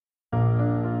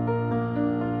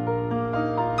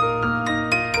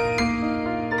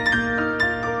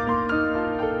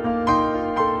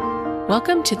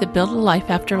Welcome to the Build a Life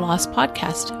After Loss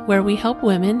podcast, where we help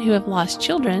women who have lost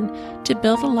children to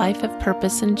build a life of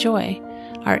purpose and joy.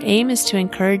 Our aim is to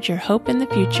encourage your hope in the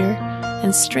future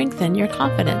and strengthen your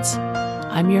confidence.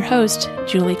 I'm your host,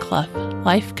 Julie Clough,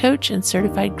 life coach and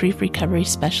certified grief recovery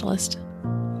specialist.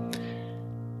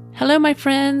 Hello, my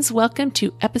friends. Welcome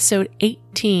to episode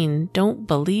 18, Don't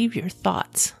Believe Your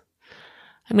Thoughts.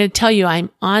 I'm going to tell you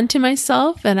I'm on to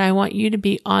myself, and I want you to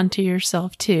be on to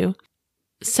yourself too.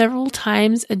 Several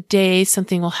times a day,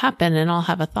 something will happen and I'll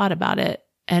have a thought about it.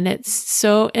 And it's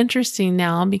so interesting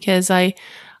now because I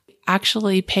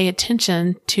actually pay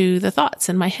attention to the thoughts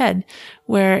in my head,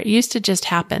 where it used to just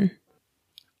happen.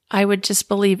 I would just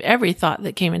believe every thought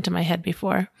that came into my head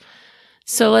before.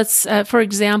 So let's, for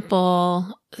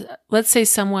example, let's say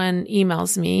someone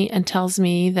emails me and tells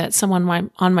me that someone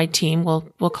on my team,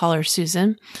 we'll call her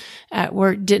Susan, at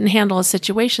work didn't handle a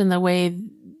situation the way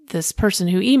this person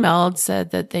who emailed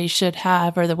said that they should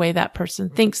have, or the way that person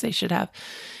thinks they should have.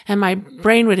 And my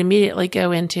brain would immediately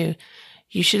go into,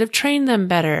 you should have trained them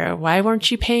better. Why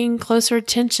weren't you paying closer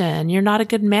attention? You're not a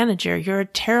good manager. You're a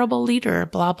terrible leader,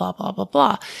 blah, blah, blah, blah,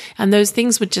 blah. And those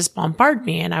things would just bombard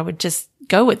me, and I would just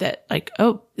go with it. Like,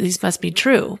 oh, these must be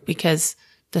true because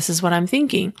this is what I'm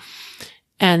thinking.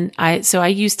 And so I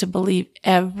used to believe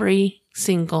every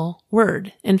single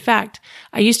word. In fact,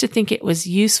 I used to think it was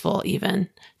useful even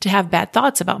to have bad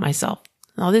thoughts about myself.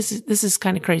 Now, this is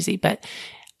kind of crazy, but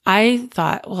I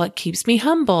thought, well, it keeps me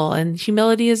humble, and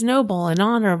humility is noble and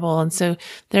honorable. And so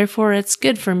therefore it's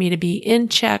good for me to be in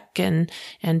check and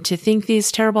to think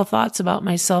these terrible thoughts about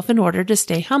myself in order to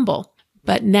stay humble.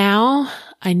 But now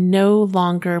I no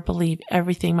longer believe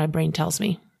everything my brain tells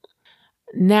me.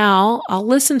 Now I'll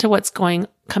listen to what's coming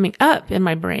up in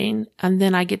my brain, and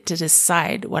then I get to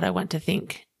decide what I want to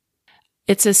think.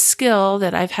 It's a skill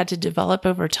that I've had to develop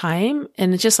over time.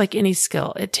 And just like any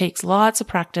skill, it takes lots of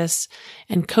practice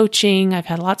and coaching. I've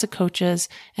had lots of coaches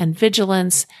and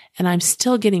vigilance, and I'm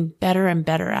still getting better and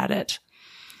better at it.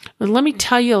 But let me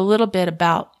tell you a little bit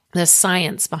about the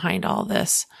science behind all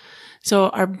this. So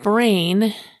our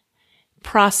brain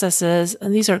processes,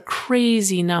 and these are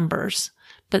crazy numbers,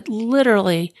 but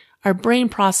literally our brain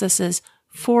processes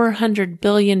 400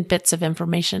 billion bits of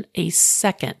information a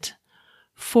second.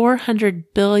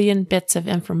 400 billion bits of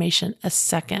information a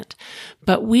second.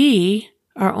 But we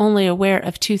are only aware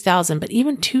of 2,000, but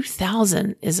even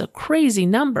 2,000 is a crazy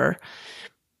number.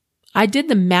 I did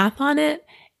the math on it,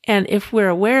 and if we're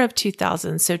aware of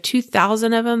 2,000, so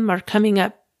 2,000 of them are coming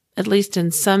up, at least in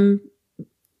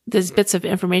these bits of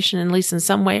information, at least in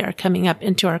some way, are coming up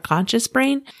into our conscious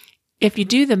brain. If you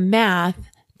do the math,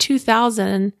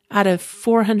 2,000 out of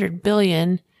 400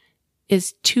 billion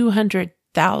is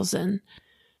 200,000.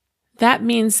 That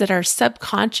means that our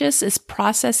subconscious is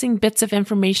processing bits of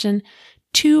information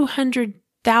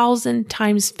 200,000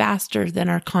 times faster than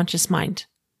our conscious mind.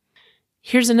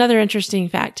 Here's another interesting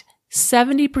fact.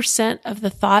 70% of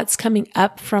the thoughts coming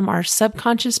up from our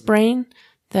subconscious brain,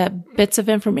 the bits of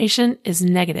information, is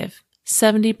negative.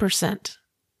 70%.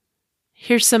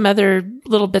 Here's some other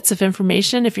little bits of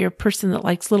information. If you're a person that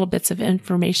likes little bits of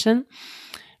information,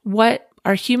 what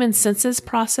our human senses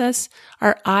process,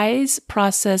 our eyes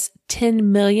process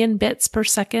 10 million bits per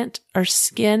second, our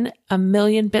skin 1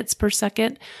 million bits per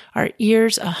second, our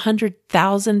ears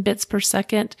 100,000 bits per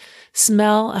second,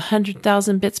 smell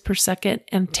 100,000 bits per second,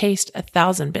 and taste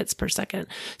 1,000 bits per second.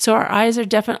 So our eyes are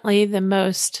definitely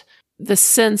the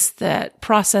sense that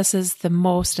processes the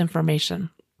most information.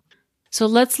 So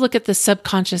let's look at the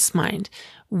subconscious mind.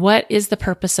 What is the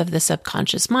purpose of the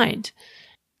subconscious mind?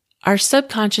 Our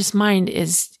subconscious mind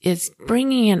is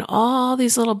bringing in all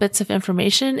these little bits of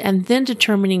information and then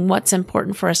determining what's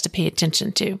important for us to pay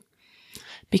attention to.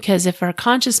 Because if our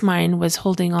conscious mind was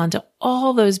holding on to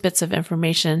all those bits of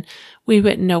information, we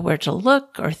wouldn't know where to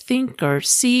look or think or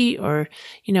see, or,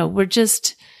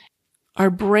 our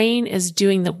brain is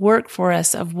doing the work for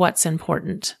us of what's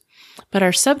important. But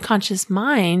our subconscious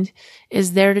mind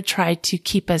is there to try to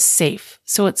keep us safe.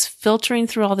 So it's filtering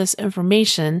through all this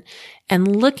information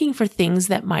and looking for things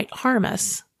that might harm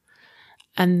us.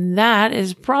 And that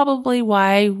is probably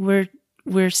why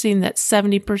we're seeing that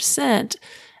 70%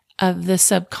 of the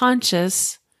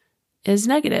subconscious is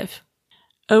negative.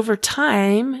 Over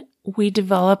time, we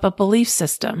develop a belief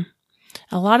system.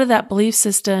 A lot of that belief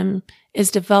system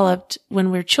is developed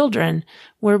when we're children,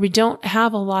 where we don't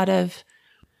have a lot of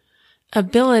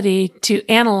ability to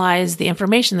analyze the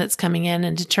information that's coming in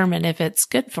and determine if it's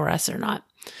good for us or not.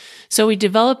 So we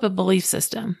develop a belief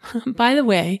system. By the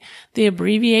way, the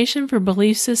abbreviation for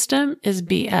belief system is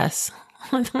BS.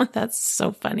 That's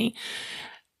so funny.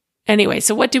 Anyway,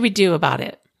 so what do we do about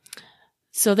it?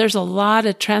 So there's a lot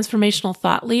of transformational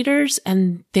thought leaders,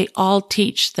 and they all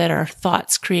teach that our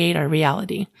thoughts create our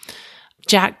reality.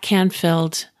 Jack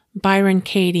Canfield, Byron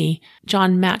Katie,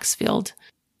 John Maxfield,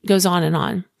 goes on and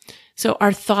on. So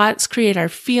our thoughts create our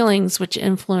feelings, which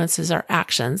influences our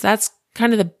actions. That's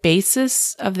kind of the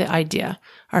basis of the idea.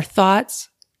 Our thoughts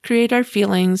create our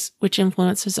feelings, which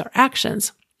influences our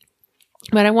actions.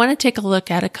 But I want to take a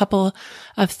look at a couple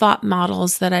of thought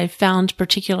models that I found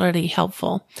particularly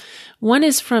helpful. One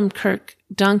is from Kirk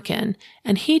Duncan,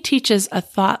 and he teaches a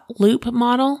thought loop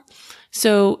model.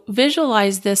 So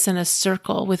visualize this in a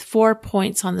circle with 4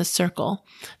 points on the circle.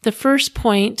 The first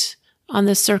point on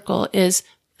the circle is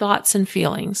thoughts and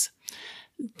feelings.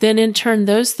 Then in turn,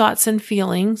 those thoughts and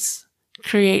feelings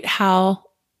create how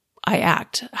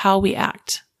we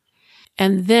act.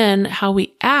 And then how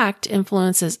we act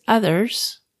influences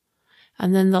others.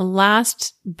 And then the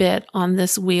last bit on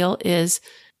this wheel is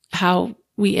how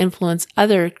we influence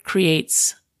other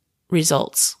creates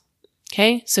results.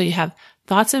 Okay. So you have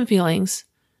thoughts and feelings,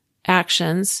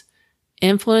 actions,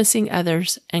 influencing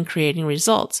others, and creating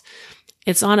results.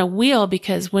 It's on a wheel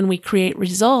because when we create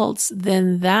results,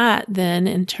 then that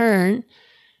in turn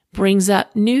brings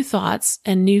up new thoughts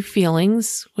and new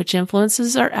feelings, which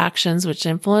influences our actions, which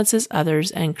influences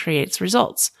others and creates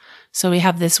results. So we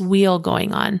have this wheel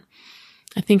going on.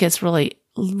 I think it's really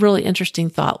interesting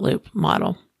thought loop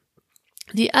model.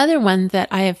 The other one that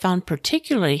I have found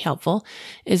particularly helpful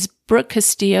is Brooke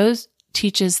Castillo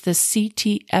teaches the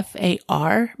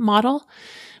CTFAR model,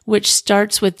 which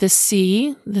starts with the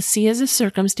C. The C is a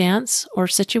circumstance or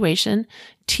situation.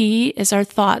 T is our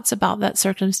thoughts about that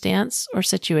circumstance or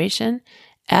situation.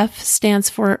 F stands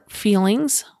for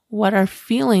feelings. What are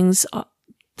feelings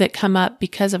that come up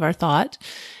because of our thought?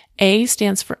 A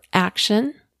stands for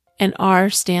action, and R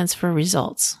stands for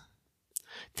results.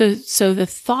 So the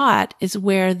thought is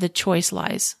where the choice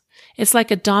lies. It's like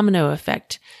a domino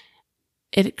effect.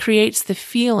 It creates the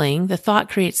feeling, the thought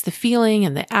creates the feeling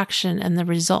and the action and the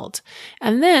result.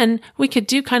 And then we could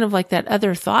do kind of like that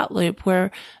other thought loop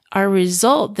where our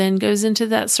result then goes into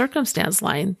that circumstance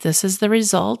line. This is the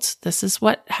result. This is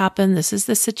what happened. This is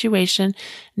the situation.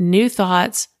 New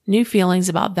thoughts, new feelings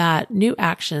about that, new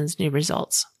actions, new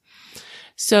results.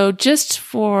 So just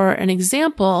for an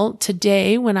example,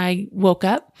 today when I woke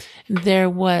up, there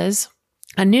was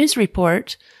a news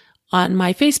report on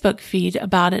my Facebook feed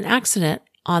about an accident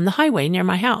on the highway near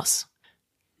my house.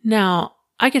 Now,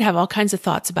 I could have all kinds of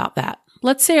thoughts about that.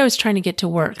 Let's say I was trying to get to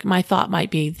work. My thought might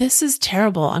be, this is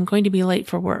terrible. I'm going to be late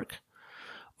for work.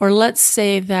 Or let's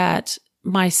say that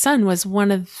my son was one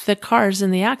of the cars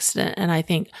in the accident and I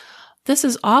think, this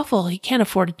is awful. He can't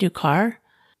afford a new car.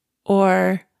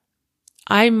 Or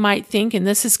I might think, and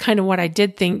this is kind of what I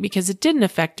did think because it didn't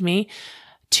affect me,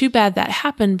 too bad that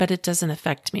happened, but it doesn't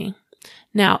affect me.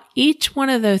 Now, each one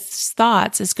of those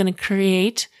thoughts is going to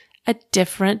create a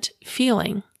different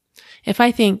feeling. If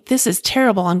I think this is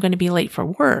terrible, I'm going to be late for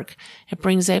work, it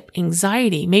brings up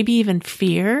anxiety, maybe even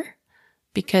fear,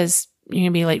 because you're going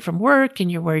to be late from work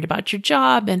and you're worried about your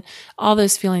job and all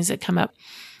those feelings that come up.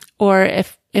 Or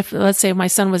if let's say my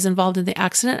son was involved in the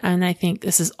accident and I think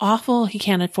this is awful, he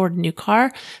can't afford a new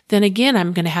car, then again,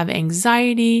 I'm going to have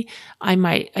anxiety. I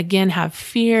might again have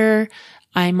fear.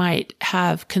 I might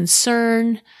have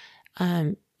concern,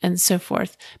 and so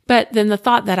forth. But then the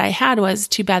thought that I had was,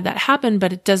 too bad that happened,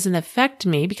 but it doesn't affect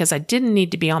me because I didn't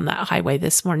need to be on that highway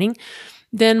this morning.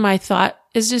 Then my thought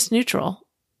is just neutral.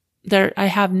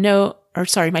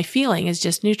 My feeling is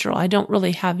just neutral. I don't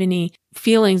really have any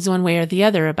feelings one way or the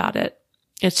other about it.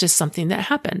 It's just something that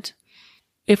happened.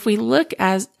 If we look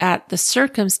at the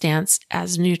circumstance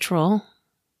as neutral,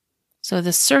 so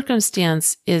the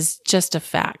circumstance is just a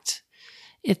fact.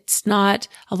 It's not,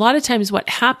 a lot of times what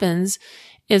happens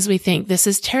is we think, this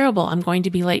is terrible. I'm going to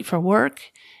be late for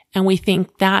work. And we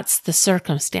think that's the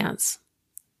circumstance.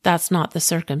 That's not the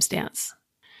circumstance.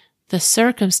 The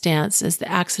circumstance is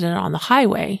the accident on the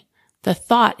highway. The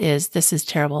thought is, this is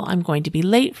terrible. I'm going to be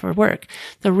late for work.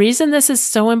 The reason this is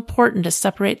so important to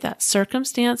separate that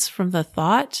circumstance from the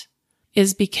thought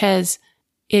is because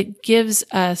it gives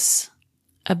us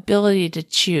ability to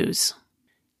choose.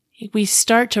 We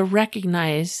start to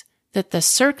recognize that the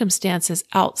circumstance is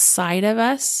outside of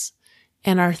us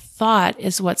and our thought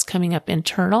is what's coming up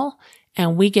internal,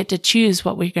 and we get to choose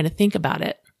what we're going to think about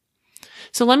it.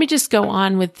 So let me just go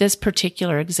on with this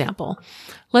particular example.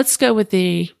 Let's go with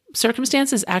the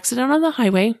circumstances, accident on the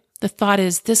highway. The thought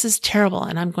is, this is terrible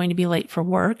and I'm going to be late for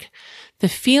work. The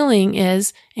feeling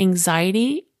is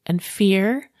anxiety and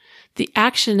fear. The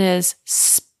action is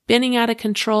spinning out of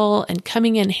control and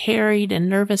coming in harried and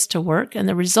nervous to work. And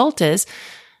the result is,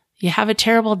 You have a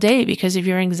terrible day because of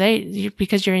your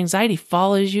anxiety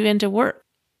follows you into work.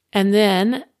 And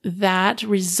then that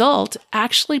result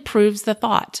actually proves the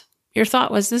thought. Your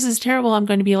thought was, this is terrible, I'm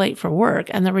going to be late for work.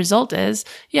 And the result is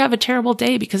you have a terrible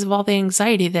day because of all the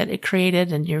anxiety that it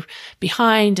created and you're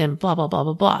behind and blah, blah, blah,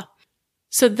 blah, blah.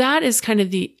 So that is kind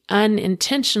of the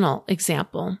unintentional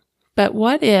example. But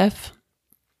what if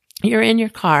you're in your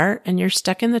car and you're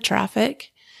stuck in the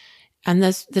traffic and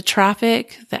the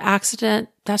traffic, the accident,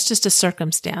 that's just a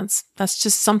circumstance. That's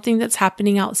just something that's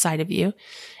happening outside of you.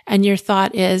 And your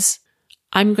thought is,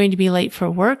 I'm going to be late for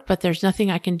work, but there's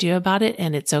nothing I can do about it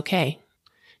and it's okay.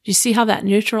 Do you see how that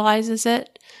neutralizes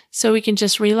it? So we can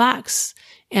just relax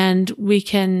and we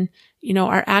can,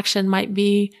 our action might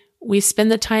be we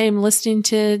spend the time listening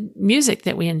to music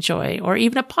that we enjoy or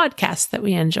even a podcast that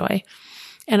we enjoy.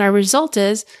 And our result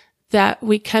is that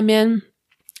we come in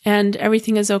and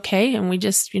everything is okay. And we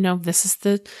just,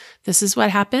 this is what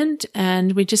happened.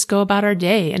 And we just go about our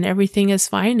day and everything is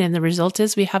fine. And the result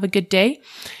is we have a good day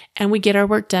and we get our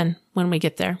work done when we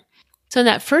get there. So in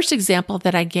that first example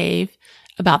that I gave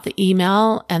about the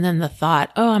email and then the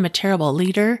thought, oh, I'm a terrible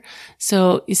leader.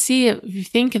 So you see, if you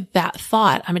think of that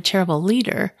thought, I'm a terrible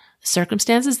leader, the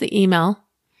circumstance is the email.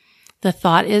 The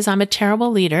thought is I'm a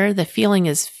terrible leader. The feeling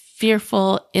is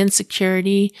fearful,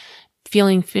 insecurity,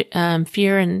 feeling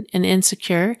fear and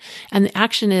insecure. And the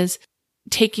action is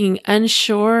taking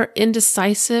unsure,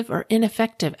 indecisive, or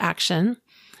ineffective action.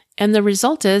 And the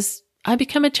result is I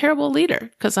become a terrible leader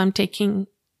because I'm taking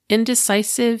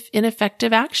indecisive,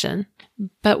 ineffective action.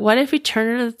 But what if we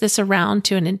turn this around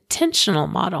to an intentional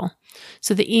model?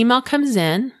 So the email comes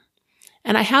in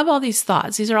and I have all these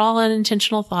thoughts. These are all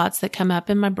unintentional thoughts that come up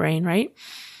in my brain, right?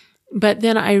 But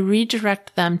then I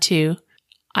redirect them to,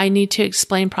 I need to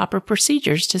explain proper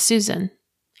procedures to Susan.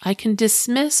 I can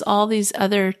dismiss all these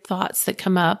other thoughts that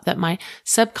come up that my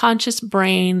subconscious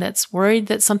brain that's worried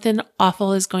that something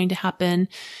awful is going to happen.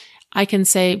 I can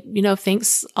say,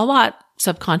 thanks a lot,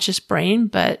 subconscious brain,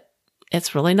 but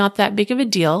it's really not that big of a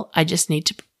deal. I just need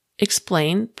to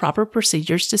explain proper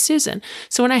procedures to Susan.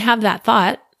 So when I have that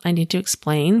thought, I need to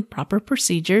explain proper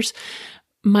procedures.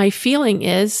 My feeling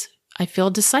is I feel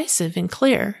decisive and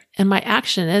clear. And my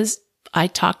action is I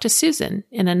talk to Susan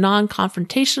in a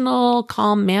non-confrontational,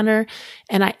 calm manner.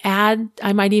 And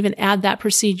I might even add that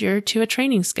procedure to a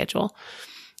training schedule.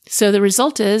 So the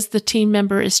result is the team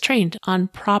member is trained on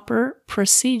proper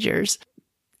procedures.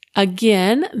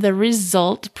 Again, the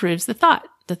result proves the thought.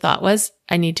 The thought was,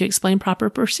 I need to explain proper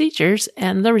procedures.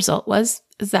 And the result was,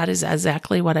 that is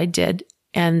exactly what I did.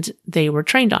 And they were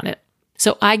trained on it.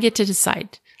 So I get to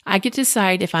decide. I get to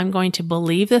decide if I'm going to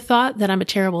believe the thought that I'm a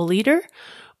terrible leader,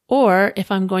 or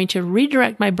if I'm going to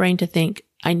redirect my brain to think,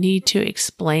 I need to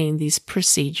explain these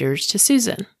procedures to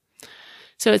Susan.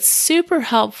 So it's super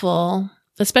helpful,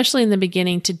 especially in the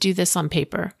beginning, to do this on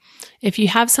paper. If you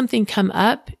have something come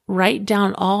up, write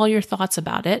down all your thoughts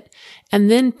about it, and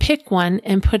then pick one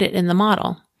and put it in the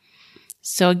model.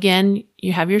 So again,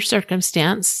 you have your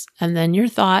circumstance, and then your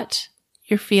thought,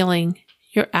 your feeling,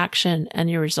 your action, and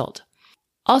your result.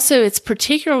 Also, it's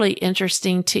particularly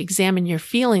interesting to examine your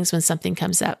feelings when something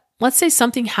comes up. Let's say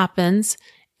something happens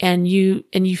and you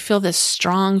feel this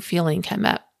strong feeling come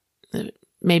up.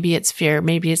 Maybe it's fear,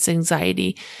 maybe it's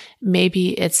anxiety,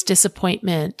 maybe it's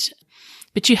disappointment,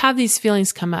 but you have these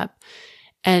feelings come up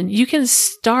and you can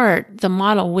start the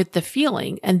model with the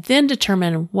feeling and then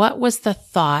determine what was the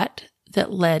thought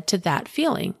that led to that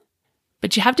feeling.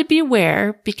 But you have to be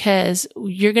aware because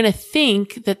you're going to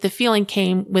think that the feeling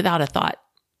came without a thought.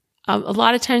 A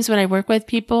lot of times when I work with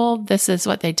people, this is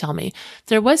what they tell me.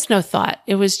 There was no thought.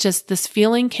 It was just this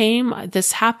feeling came,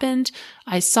 this happened,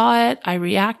 I saw it, I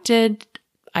reacted,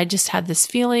 I just had this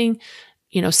feeling,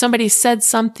 somebody said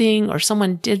something or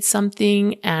someone did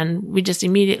something and we just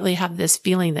immediately have this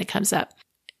feeling that comes up.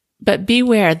 But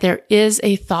beware, there is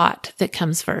a thought that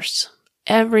comes first.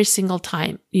 Every single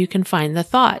time you can find the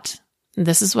thought. And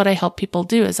this is what I help people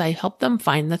do is I help them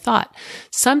find the thought.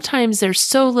 Sometimes there's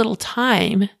so little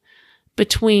time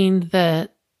between the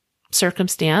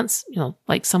circumstance,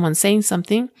 like someone saying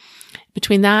something,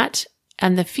 between that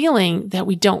and the feeling that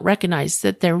we don't recognize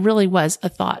that there really was a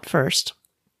thought first.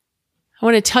 I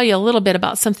want to tell you a little bit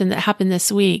about something that happened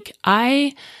this week.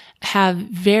 I have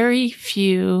very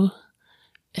few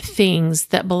things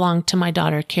that belong to my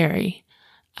daughter, Carrie.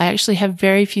 I actually have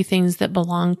very few things that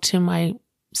belong to my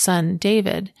son,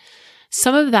 David.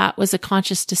 Some of that was a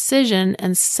conscious decision,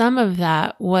 and some of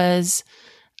that was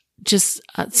just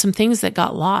some things that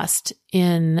got lost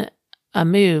in a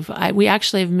move. We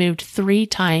actually have moved 3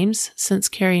 times since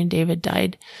Carrie and David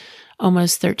died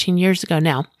almost 13 years ago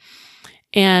now.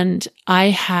 And I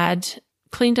had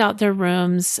cleaned out their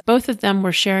rooms. Both of them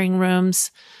were sharing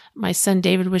rooms. My son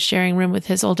David was sharing a room with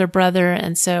his older brother.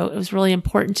 And so it was really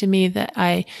important to me that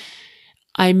I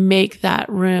make that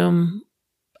room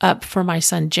up for my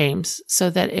son James, so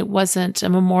that it wasn't a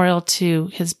memorial to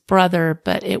his brother,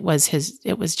 but it was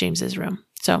James's room.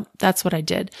 So that's what I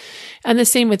did. And the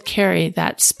same with Carrie,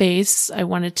 that space, I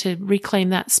wanted to reclaim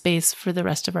that space for the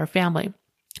rest of our family.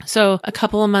 So a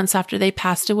couple of months after they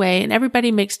passed away, and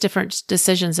everybody makes different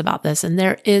decisions about this, and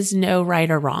there is no right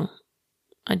or wrong.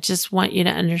 I just want you to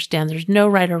understand there's no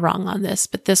right or wrong on this,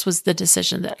 but this was the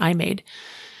decision that I made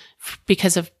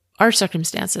because of our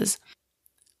circumstances.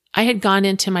 I had gone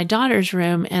into my daughter's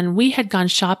room, and we had gone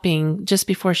shopping just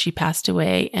before she passed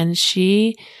away, and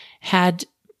she had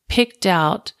picked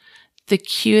out the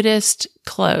cutest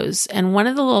clothes. And one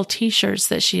of the little t-shirts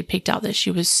that she had picked out that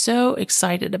she was so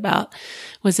excited about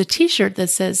was a t-shirt that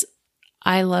says,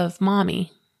 "I love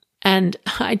mommy." And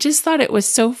I just thought it was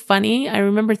so funny. I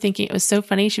remember thinking it was so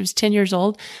funny. She was 10 years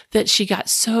old that she got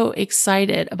so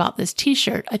excited about this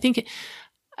t-shirt.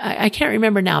 I can't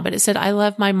remember now, but it said, "I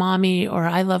love my mommy," or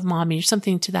 "I love mommy," or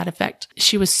something to that effect.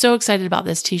 She was so excited about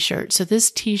this t-shirt. So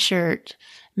this t-shirt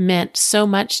meant so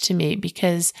much to me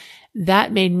because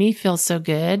that made me feel so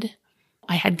good.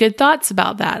 I had good thoughts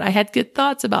about that. I had good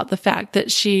thoughts about the fact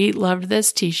that she loved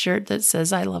this t-shirt that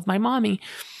says, "I love my mommy."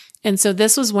 And so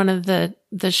this was one of the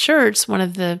shirts, one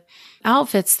of the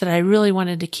outfits that I really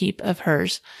wanted to keep of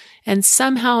hers. And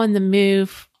somehow in the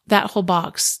move, that whole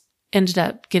box ended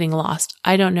up getting lost.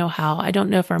 I don't know how. I don't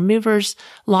know if our movers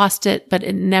lost it, but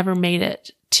it never made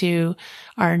it to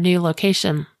our new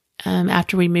location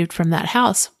after we moved from that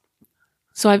house.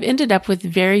 So I've ended up with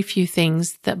very few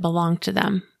things that belong to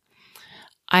them.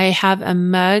 I have a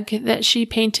mug that she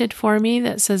painted for me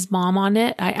that says Mom on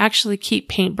it. I actually keep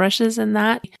paintbrushes in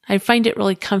that. I find it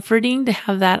really comforting to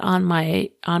have that on my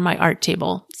art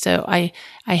table. So I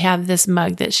have this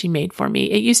mug that she made for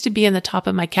me. It used to be in the top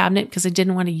of my cabinet because I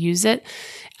didn't want to use it.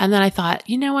 And then I thought,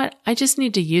 you know what? I just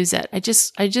need to use it. I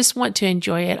just want to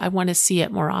enjoy it. I want to see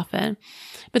it more often.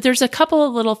 But there's a couple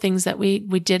of little things that we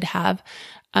did have.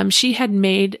 She had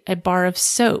made a bar of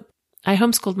soap. I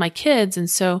homeschooled my kids, and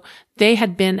so they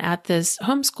had been at this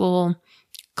homeschool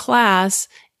class,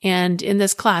 and in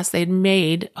this class, they'd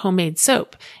made homemade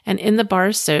soap. And in the bar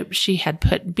of soap, she had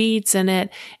put beads in it,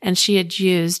 and she had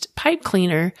used pipe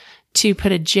cleaner to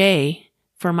put a J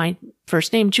for my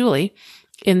first name, Julie,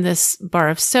 in this bar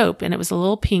of soap, and it was a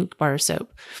little pink bar of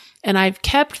soap. And I've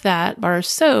kept that bar of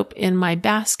soap in my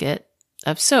basket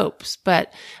of soaps,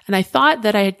 and I thought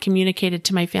that I had communicated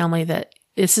to my family that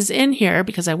this is in here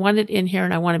because I want it in here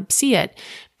and I want to see it,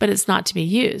 but it's not to be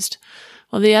used.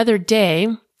 Well, the other day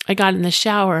I got in the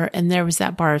shower and there was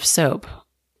that bar of soap.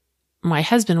 My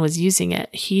husband was using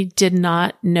it. He did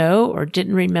not know or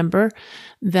didn't remember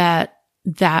that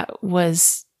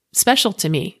was special to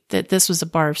me, that this was a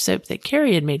bar of soap that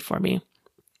Carrie had made for me.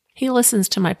 He listens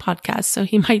to my podcast, so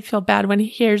he might feel bad when he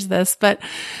hears this, but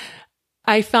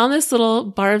I found this little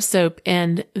bar of soap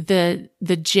and the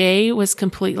J was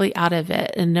completely out of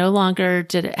it, and no longer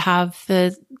did it have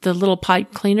the little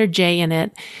pipe cleaner J in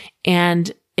it,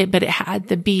 but it had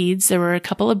the beads. There were a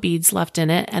couple of beads left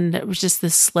in it, and it was just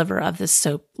this sliver of the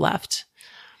soap left.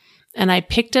 And I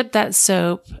picked up that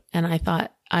soap and I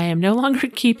thought, I am no longer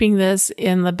keeping this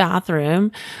in the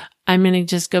bathroom. I'm going to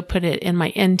just go put it in my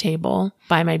end table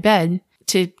by my bed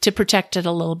to protect it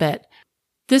a little bit.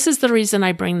 This is the reason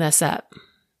I bring this up.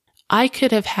 I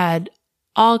could have had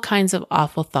all kinds of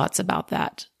awful thoughts about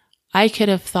that. I could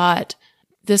have thought,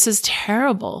 this is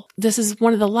terrible. This is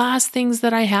one of the last things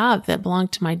that I have that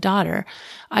belonged to my daughter.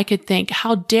 I could think,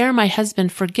 how dare my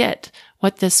husband forget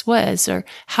what this was? Or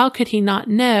how could he not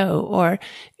know? Or,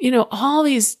 all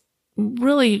these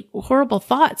really horrible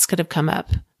thoughts could have come up,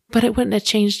 but it wouldn't have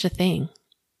changed a thing.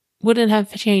 Wouldn't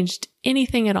have changed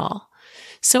anything at all.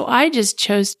 So I just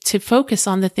chose to focus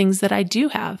on the things that I do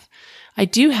have. I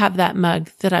do have that mug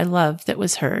that I love that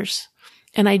was hers.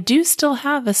 And I do still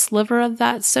have a sliver of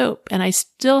that soap. And I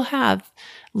still have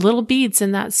little beads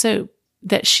in that soap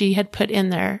that she had put in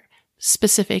there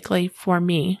specifically for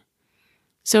me.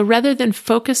 So rather than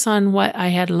focus on what I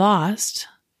had lost,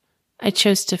 I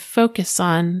chose to focus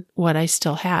on what I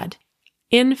still had.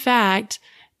 In fact,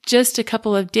 just a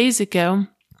couple of days ago,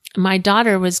 my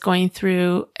daughter was going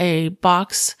through a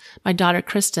box. My daughter,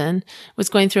 Kristen, was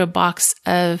going through a box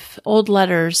of old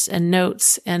letters and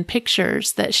notes and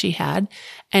pictures that she had.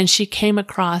 And she came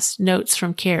across notes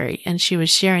from Carrie and she was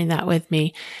sharing that with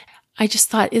me. I just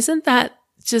thought, isn't that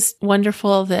just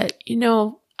wonderful that,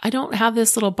 I don't have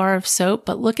this little bar of soap,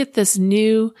 but look at this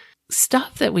new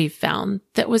stuff that we found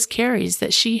that was Carrie's,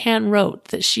 that she hand wrote,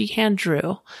 that she hand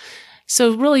drew.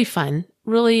 So really fun.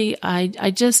 Really,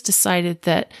 I just decided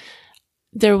that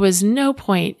there was no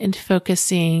point in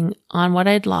focusing on what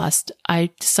I'd lost.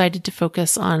 I decided to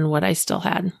focus on what I still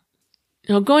had.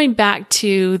 Now, going back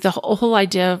to the whole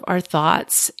idea of our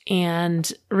thoughts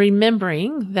and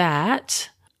remembering that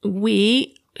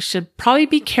we should probably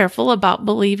be careful about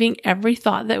believing every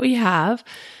thought that we have,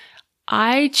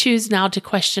 I choose now to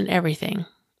question everything.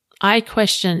 I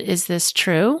question, is this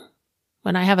true?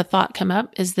 When I have a thought come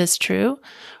up, is this true?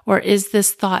 Or is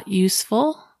this thought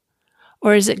useful?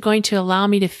 Or is it going to allow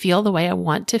me to feel the way I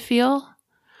want to feel?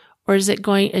 Or is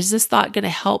this thought going to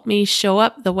help me show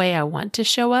up the way I want to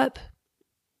show up?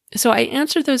 So I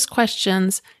answer those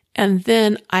questions, and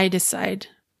then I decide.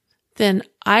 Then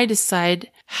I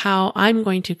decide how I'm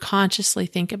going to consciously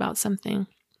think about something.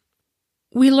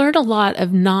 We learn a lot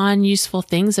of non-useful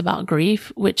things about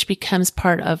grief, which becomes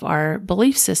part of our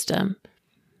belief system.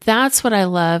 That's what I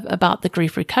love about the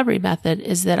grief recovery method,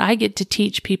 is that I get to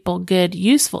teach people good,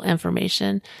 useful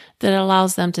information that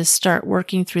allows them to start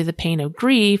working through the pain of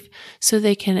grief so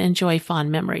they can enjoy fond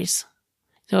memories.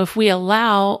 So if we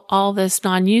allow all this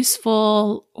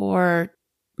non-useful or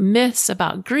myths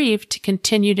about grief to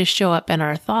continue to show up in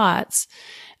our thoughts,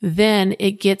 then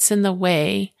it gets in the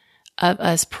way of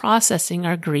us processing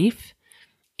our grief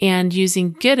and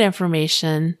using good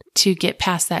information to get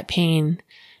past that pain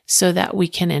so that we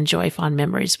can enjoy fond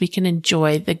memories. We can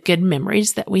enjoy the good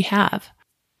memories that we have.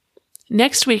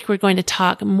 Next week, we're going to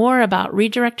talk more about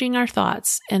redirecting our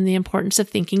thoughts and the importance of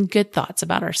thinking good thoughts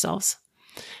about ourselves.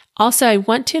 Also, I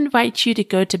want to invite you to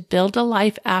go to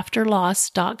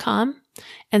buildalifeafterloss.com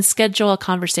and schedule a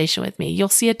conversation with me. You'll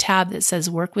see a tab that says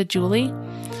Work with Julie.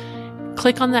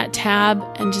 Click on that tab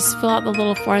and just fill out the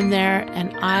little form there.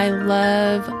 And I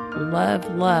love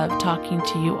talking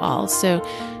to you all. So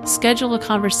schedule a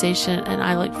conversation, and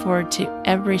I look forward to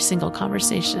every single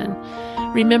conversation.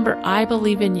 Remember, I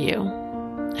believe in you.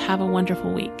 Have a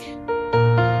wonderful week.